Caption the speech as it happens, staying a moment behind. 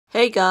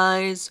Hey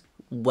guys,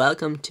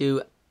 welcome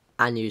to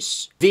a new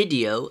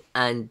video.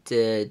 And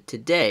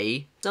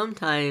today,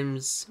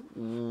 sometimes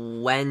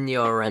when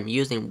you're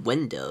using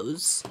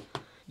Windows,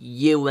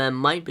 you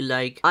might be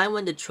like, I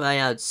want to try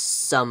out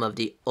some of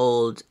the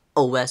old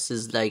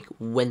OSs like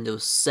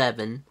Windows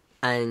 7,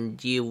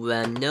 and you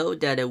know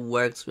that it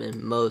works with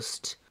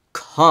most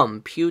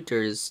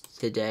computers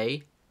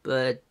today,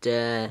 but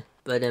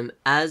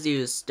as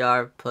you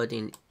start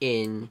putting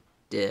in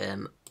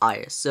the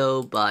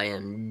ISO by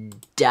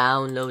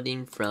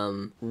downloading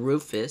from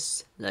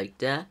Rufus like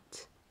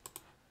that,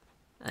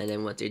 and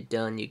then once you're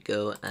done, you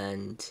go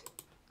and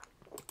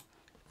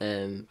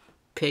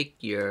pick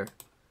your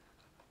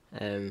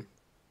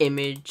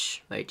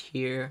image right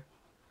here,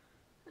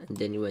 and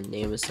then you would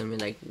name it something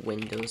like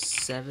Windows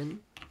 7.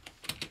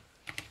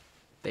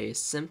 Very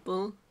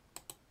simple.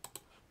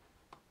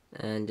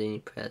 And then you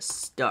press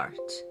start.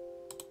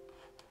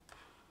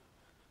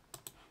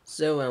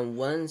 So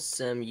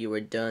once you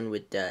are done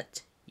with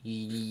that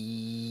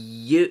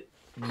USB,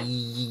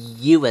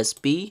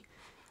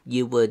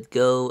 you would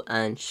go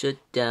and shut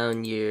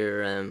down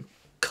your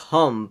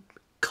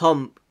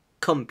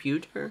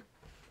computer,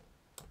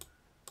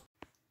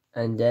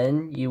 and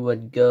then you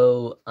would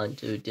go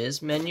onto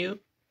this menu.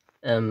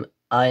 I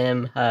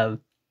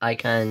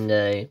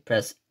can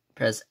press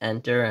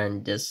enter,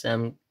 and this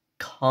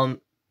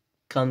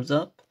comes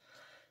up.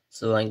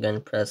 So I'm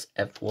gonna press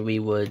F1. We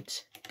would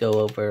go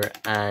over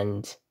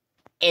and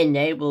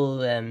enable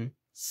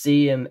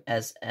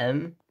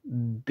CMSM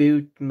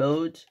boot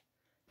mode.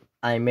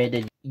 I made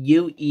it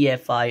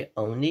UEFI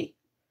only.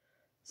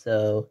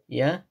 So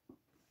yeah.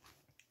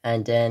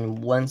 And then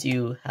once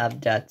you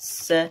have that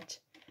set,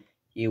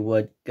 you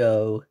would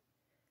go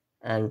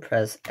and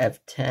press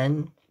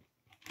F10,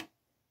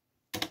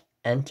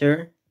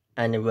 enter,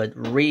 and it would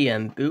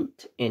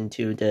re-boot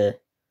into the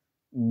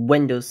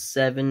Windows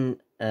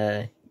 7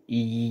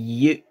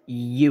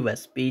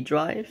 USB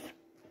drive.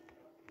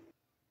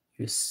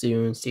 You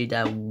soon see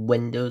that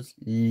Windows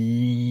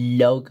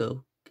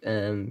logo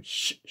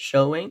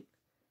showing,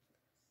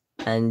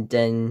 and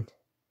then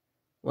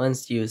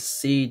once you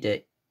see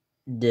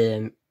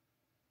the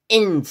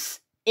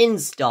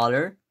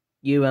installer,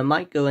 you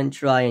might go and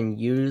try and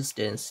use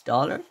the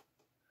installer,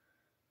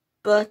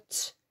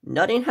 but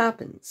nothing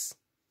happens.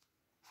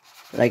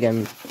 Like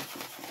I'm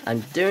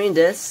doing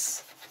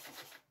this,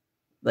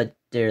 but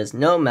there's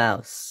no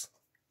mouse,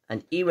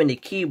 and even the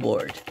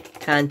keyboard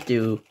can't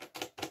do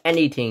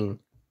anything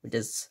with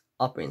this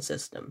operating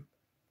system.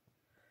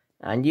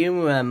 And you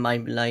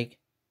might be like,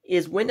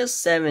 is Windows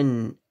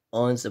 7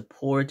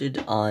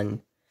 unsupported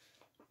on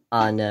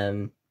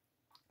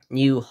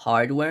new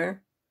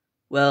hardware?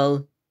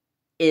 Well,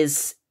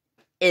 is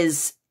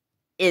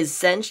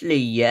essentially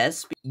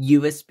yes.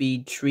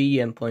 USB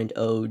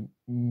 3.0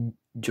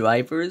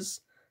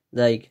 drivers,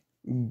 like,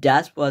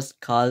 that's what's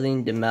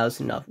causing the mouse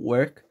not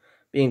work,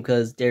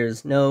 because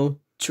there's no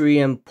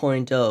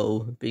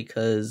 3.0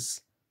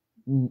 because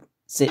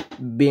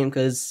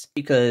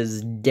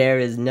there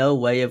is no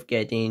way of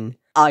getting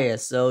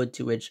ISO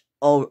to which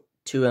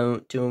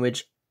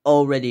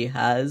already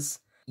has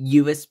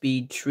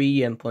USB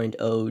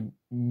 3.0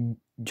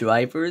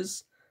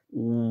 drivers.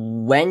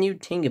 When you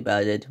think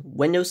about it,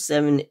 Windows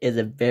 7 is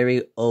a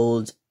very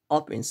old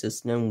operating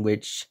system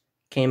which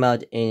came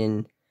out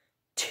in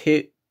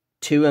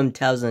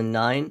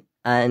 2009,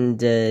 and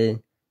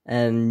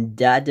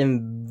that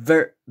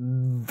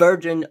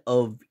version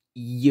of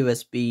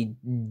USB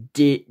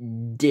did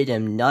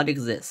not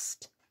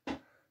exist.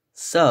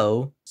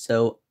 So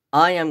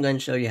I am going to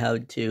show you how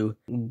to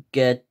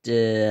get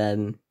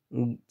to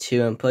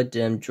put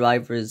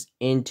drivers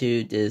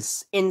into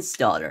this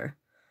installer.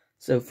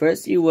 So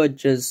first, you would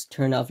just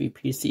turn off your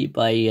PC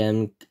by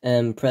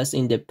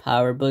pressing the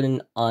power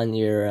button on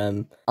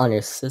your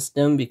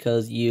system,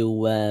 because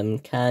you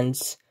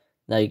can't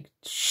like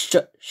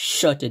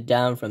shut it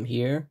down from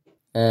here.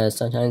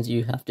 Sometimes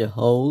you have to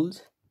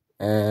hold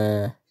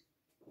do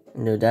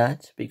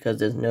that, because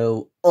there's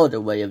no other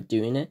way of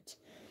doing it.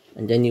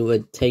 And then you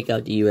would take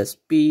out the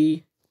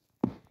USB,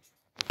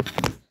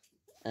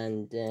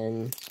 and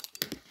then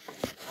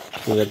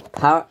you would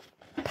power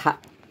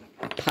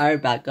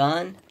back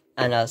on,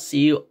 and I'll see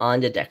you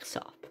on the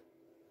desktop.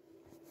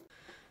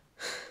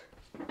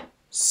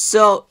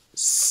 So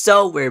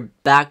we're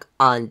back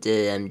on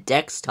the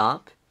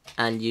desktop,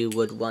 and you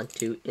would want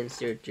to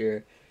insert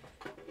your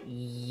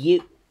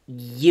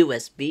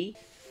USB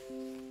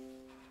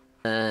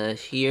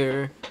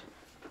here.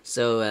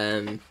 So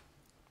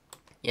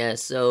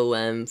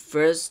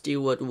first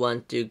you would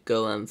want to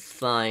go and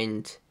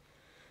find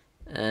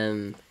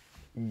the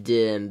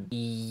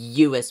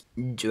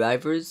USB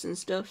drivers and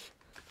stuff.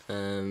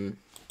 It'll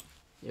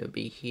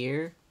be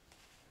here,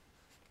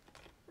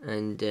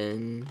 and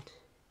then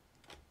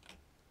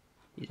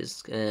you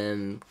just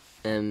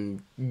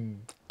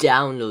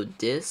download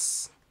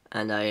this,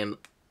 and I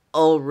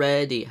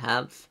already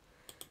have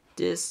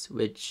this,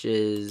 which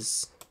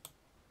is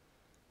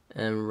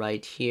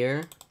right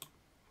here.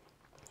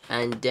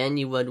 And then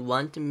you would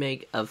want to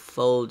make a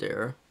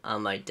folder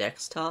on my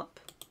desktop,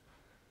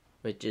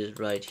 which is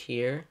right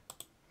here.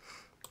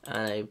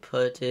 And I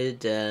put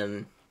it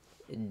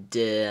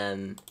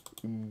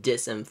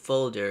this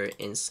folder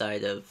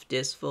inside of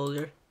this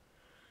folder,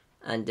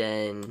 and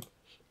then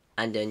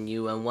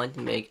you want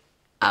to make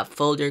a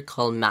folder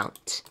called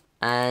mount,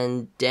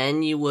 and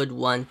then you would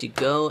want to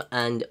go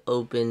and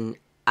open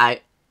an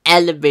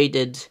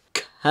elevated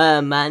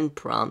command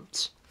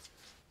prompt,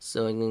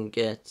 so I can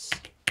get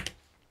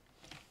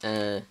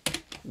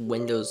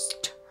Windows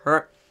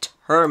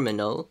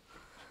terminal,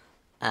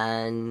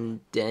 and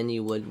then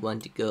you would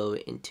want to go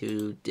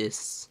into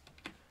this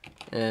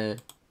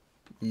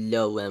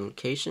low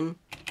location,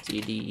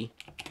 cd,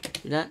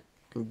 do that,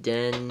 and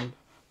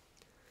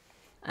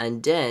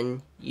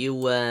then you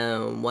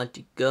want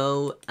to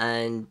go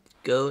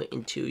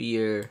into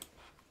your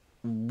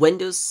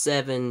Windows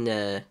 7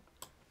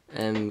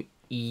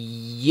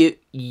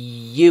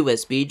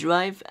 USB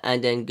drive,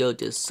 and then go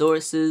to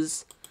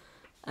sources,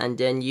 and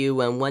then you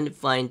want to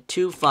find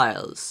two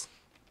files.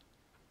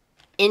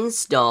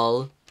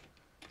 Install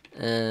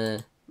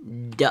 .wim,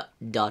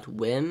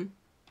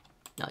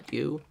 not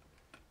you,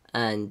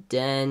 and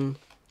then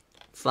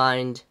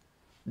find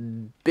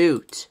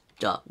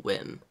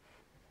boot.wim,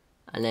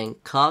 and then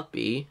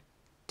copy,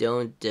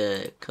 don't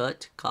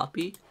cut,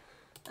 copy,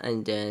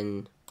 and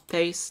then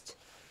paste.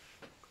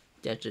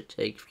 That should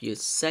take a few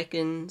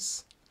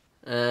seconds,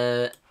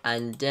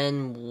 and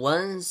then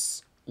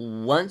once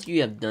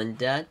you have done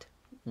that,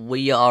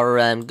 we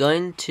are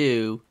going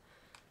to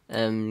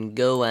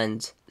go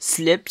and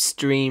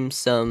slipstream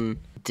some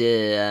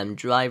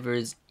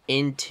drivers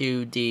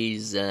into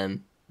these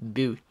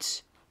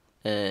boot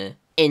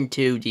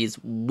into these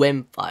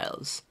WIM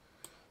files.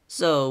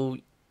 So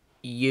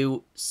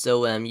you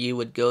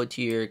would go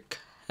to your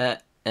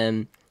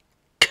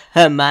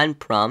command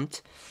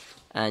prompt,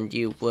 and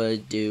you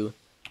would do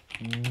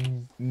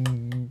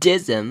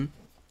dism,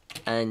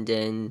 and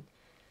then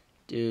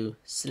do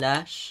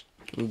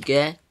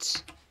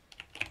 /get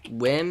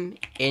WIM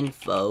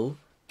info,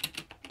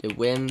 the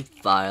WIM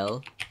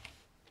file.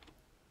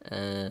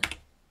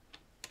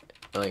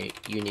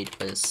 You need to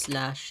put a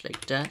slash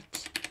like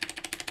that,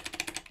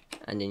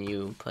 and then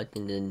you put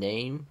in the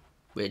name,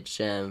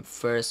 which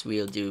first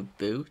we'll do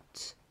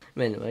boot.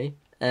 Anyway,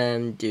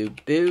 do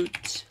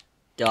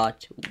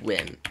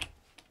boot.wim,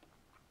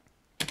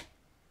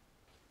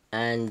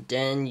 and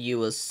then you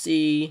will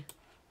see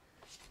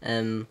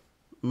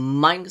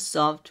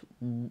Microsoft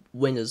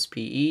Windows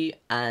PE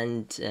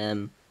and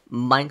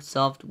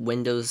Microsoft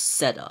Windows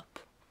Setup,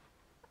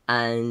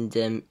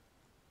 and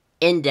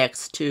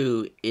index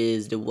 2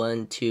 is the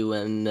one to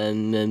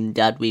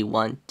that we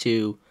want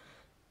to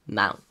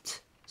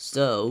mount.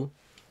 So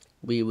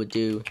we would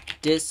do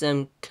this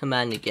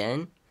command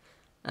again,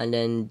 and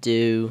then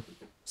do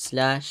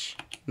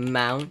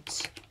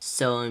 /mount.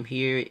 So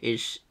here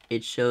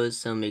it shows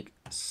some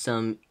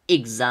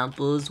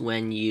examples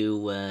when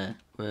you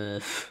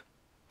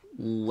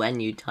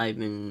type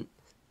in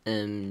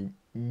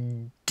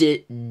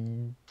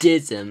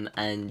dism,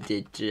 and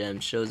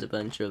it shows a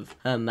bunch of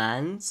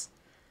commands,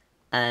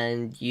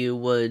 and you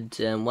would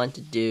want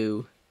to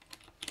do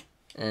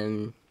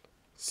 /mount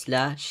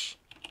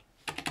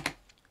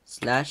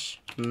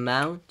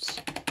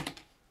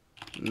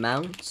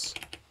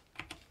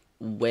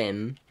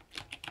wim,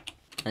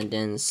 and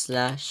then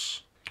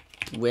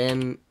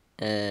 /wim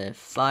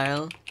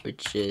file,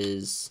 which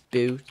is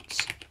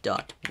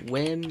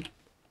boot.wim,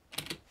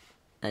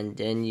 and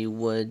then you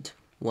would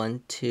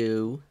want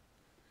to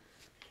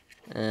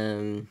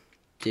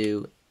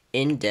do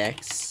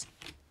index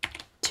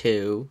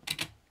 2,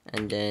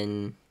 and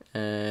then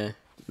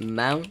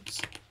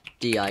mount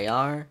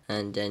dir,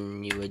 and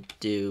then you would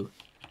do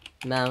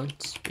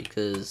mount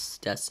because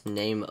that's the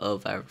name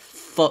of our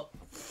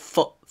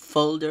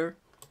folder,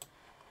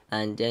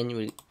 and then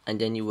you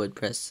would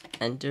press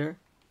enter.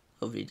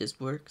 Hopefully this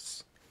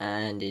works,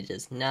 and it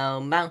is now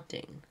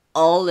mounting.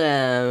 All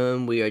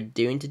we are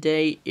doing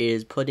today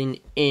is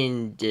putting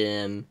in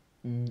the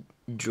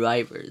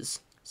drivers.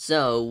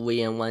 So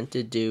we want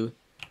to do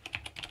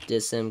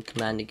this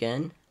command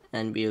again,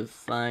 and we'll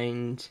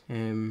find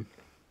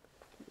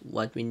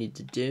what we need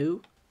to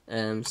do.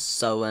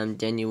 So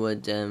then you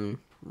would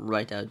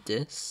write out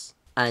this,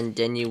 and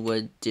then you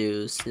would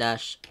do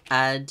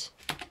 /add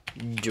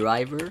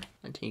driver.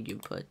 I think you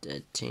put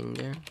that thing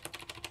there,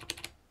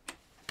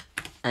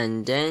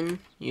 and then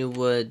you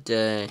would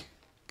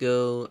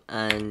go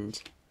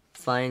and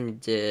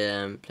find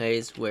the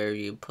place where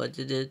you put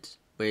it,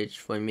 which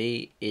for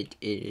me it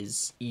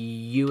is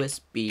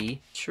USB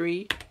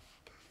 3,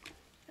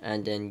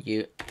 and then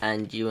you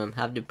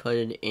have to put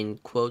it in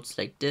quotes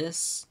like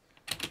this,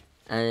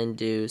 and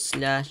do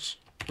 /recurse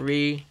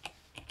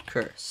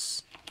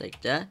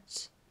like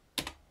that,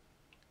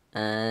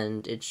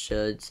 and it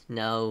should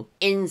now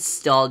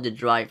install the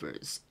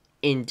drivers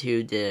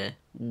into the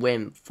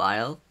WIM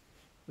file,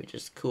 which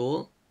is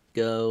cool.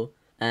 Go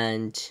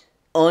and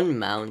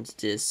unmount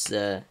this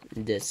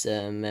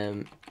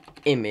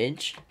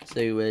image. So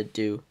you would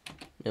do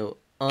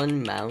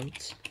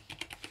unmount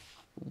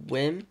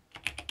Vim,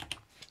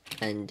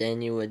 and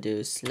then you would do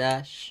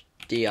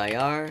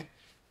 /dir,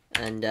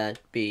 and that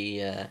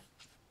be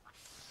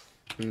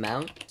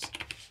mount,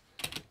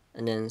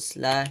 and then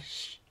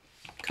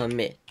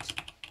 /commit,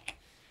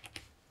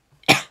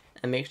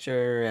 and make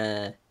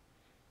sure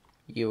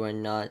you are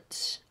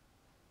not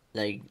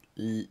like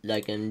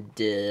in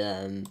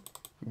the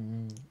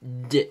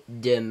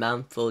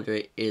mount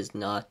folder is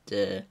not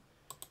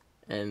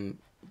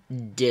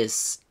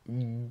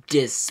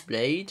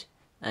displayed,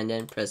 and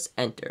then press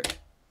enter,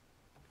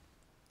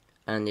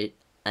 and it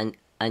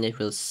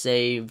will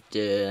save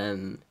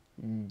the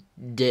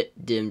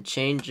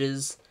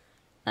changes,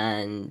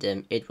 and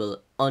it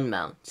will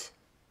unmount.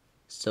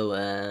 So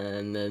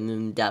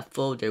that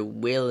folder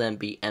will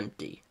be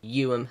empty.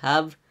 You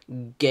have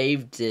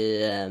gave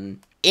the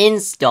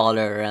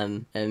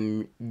installer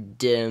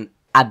the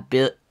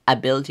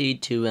ability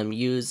to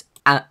use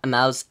a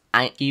mouse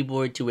and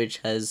keyboard to which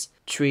has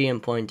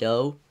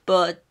 3.0,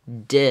 but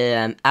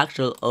the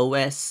actual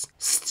OS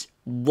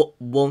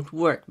won't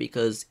work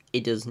because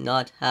it does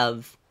not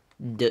have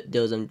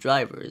those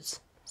drivers.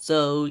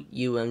 So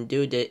you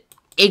do the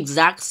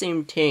exact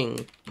same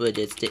thing, but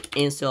it's the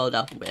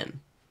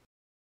install.vim.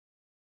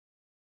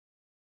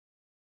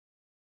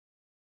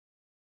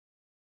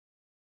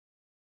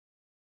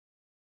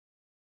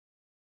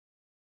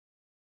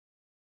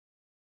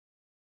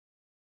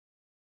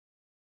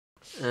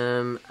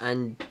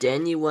 And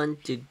then you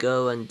want to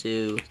go and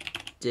do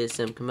this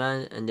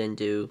command, and then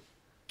do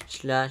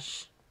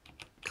 /clean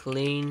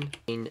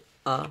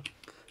up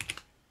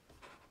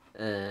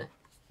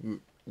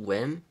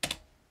Vim,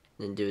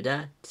 and do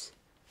that.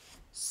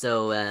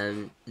 So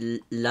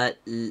like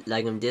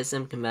this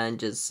command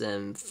just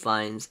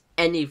finds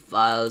any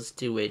files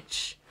to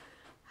which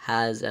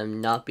has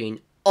not been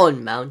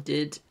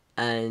unmounted,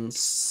 and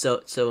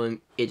so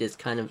it is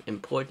kind of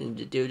important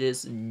to do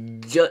this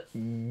just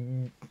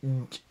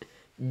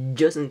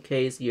in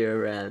case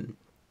your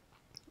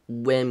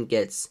Vim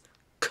gets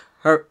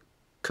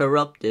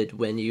corrupted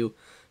when you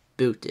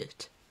boot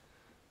it.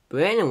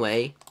 But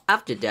anyway,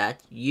 after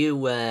that, you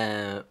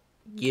want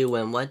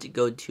to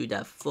go to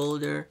that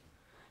folder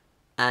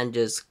and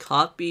just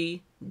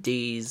copy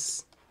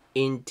these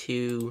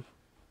into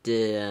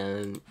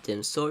the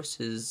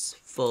sources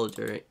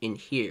folder in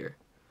here.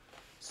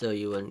 So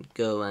you will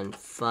go and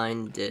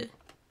find the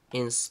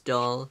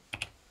install.vim,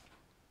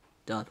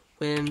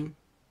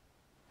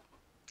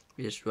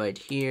 just right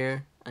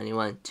here, and you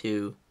want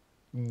to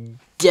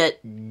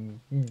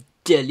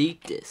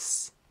delete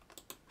this,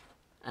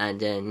 and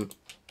then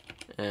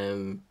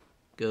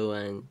go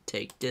and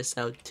take this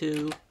out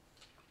too,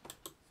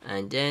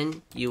 and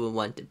then you will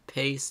want to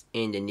paste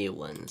in the new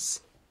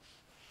ones,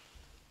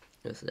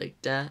 just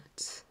like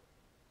that.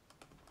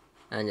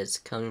 And it's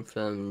coming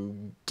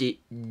from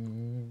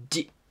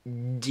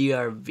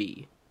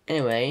DRV.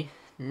 Anyway,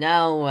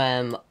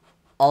 now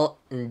all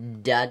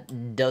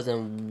that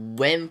dozen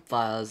Vim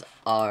files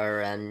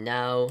are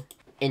now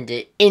in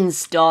the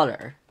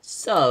installer.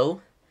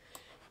 So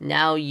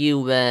now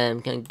you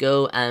can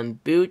go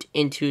and boot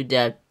into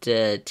that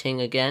thing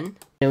again.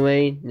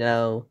 Anyway,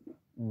 now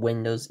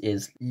Windows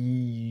is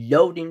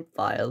loading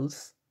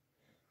files,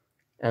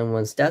 and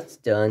once that's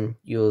done,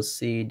 you'll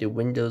see the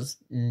Windows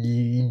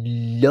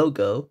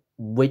logo,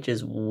 which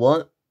is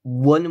one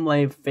of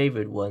my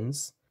favorite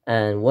ones.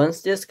 And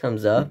once this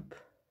comes up,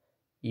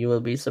 you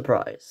will be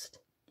surprised.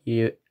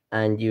 You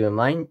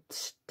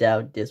might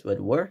doubt this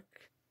would work.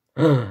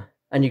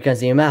 And you can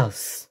see a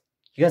mouse.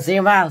 You can see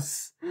a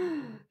mouse.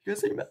 You can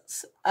see a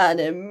mouse. And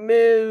it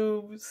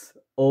moves.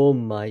 Oh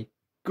my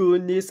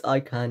goodness,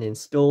 I can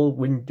install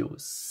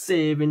Windows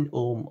 7.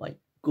 Oh my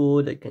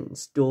god, I can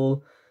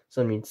install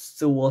something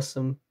so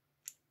awesome.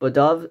 But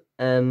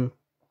and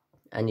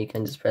you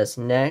can just press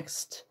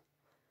next.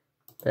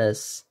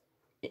 Press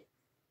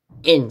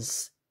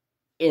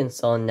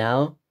install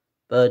now.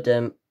 But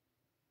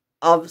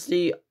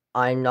obviously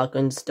I'm not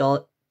going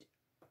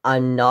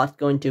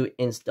to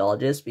install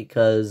this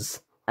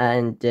because,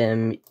 and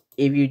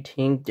if you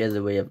think there's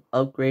a way of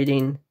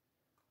upgrading,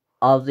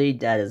 obviously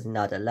that is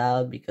not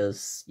allowed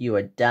because you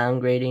are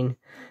downgrading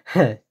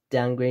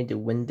downgrade to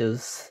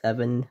Windows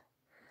 7.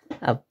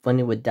 How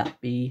funny would that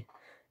be?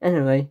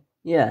 Anyway,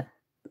 yeah.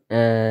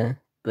 But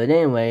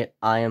anyway,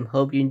 I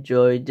hope you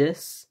enjoyed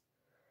this,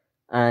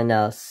 and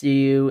I'll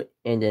see you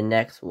in the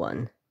next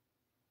one.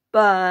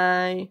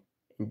 Bye!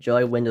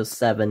 Enjoy Windows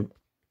 7.